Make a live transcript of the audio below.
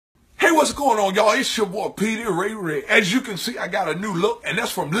Hey, what's going on, y'all? It's your boy, Peaty Ray. As you can see, I got a new look, and that's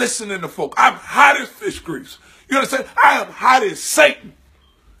from listening to folk. I'm hot as fish grease. You understand? I am hot as Satan.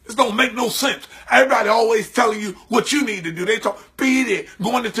 This don't make no sense. Everybody always telling you what you need to do. They talk, Peaty,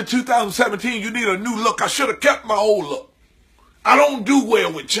 going into 2017, you need a new look. I should have kept my old look. I don't do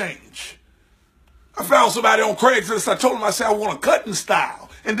well with change. I found somebody on Craigslist. I told him, I said, I want a cutting style.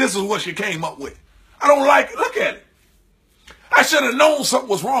 And this is what she came up with. I don't like it. Look at it. I should have known something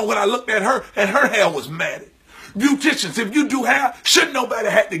was wrong when I looked at her and her hair was matted. Beauticians, if you do hair, shouldn't nobody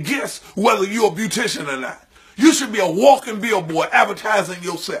have to guess whether you're a beautician or not. You should be a walking billboard advertising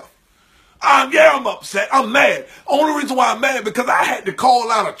yourself. I'm upset. I'm mad. Only reason why I'm mad because I had to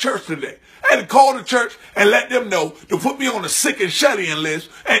call out a church today. I had to call the church and let them know to put me on the sick and shut-in list.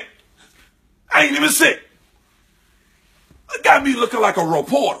 And I ain't even sick. It got me looking like a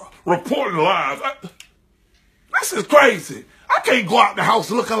reporter, reporting live. This is crazy. I can't go out the house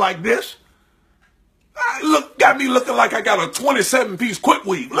looking like this. Got me looking like I got a 27-piece quick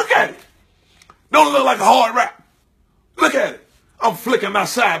weave. Look at it. Don't look like a hard rap. Look at it. I'm flicking my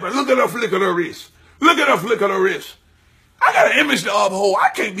side, but look at her flick of her wrist. Look at her flick of her wrist. I got an image to uphold. I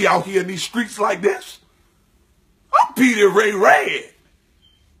can't be out here in these streets like this. I'm Peaty Ray.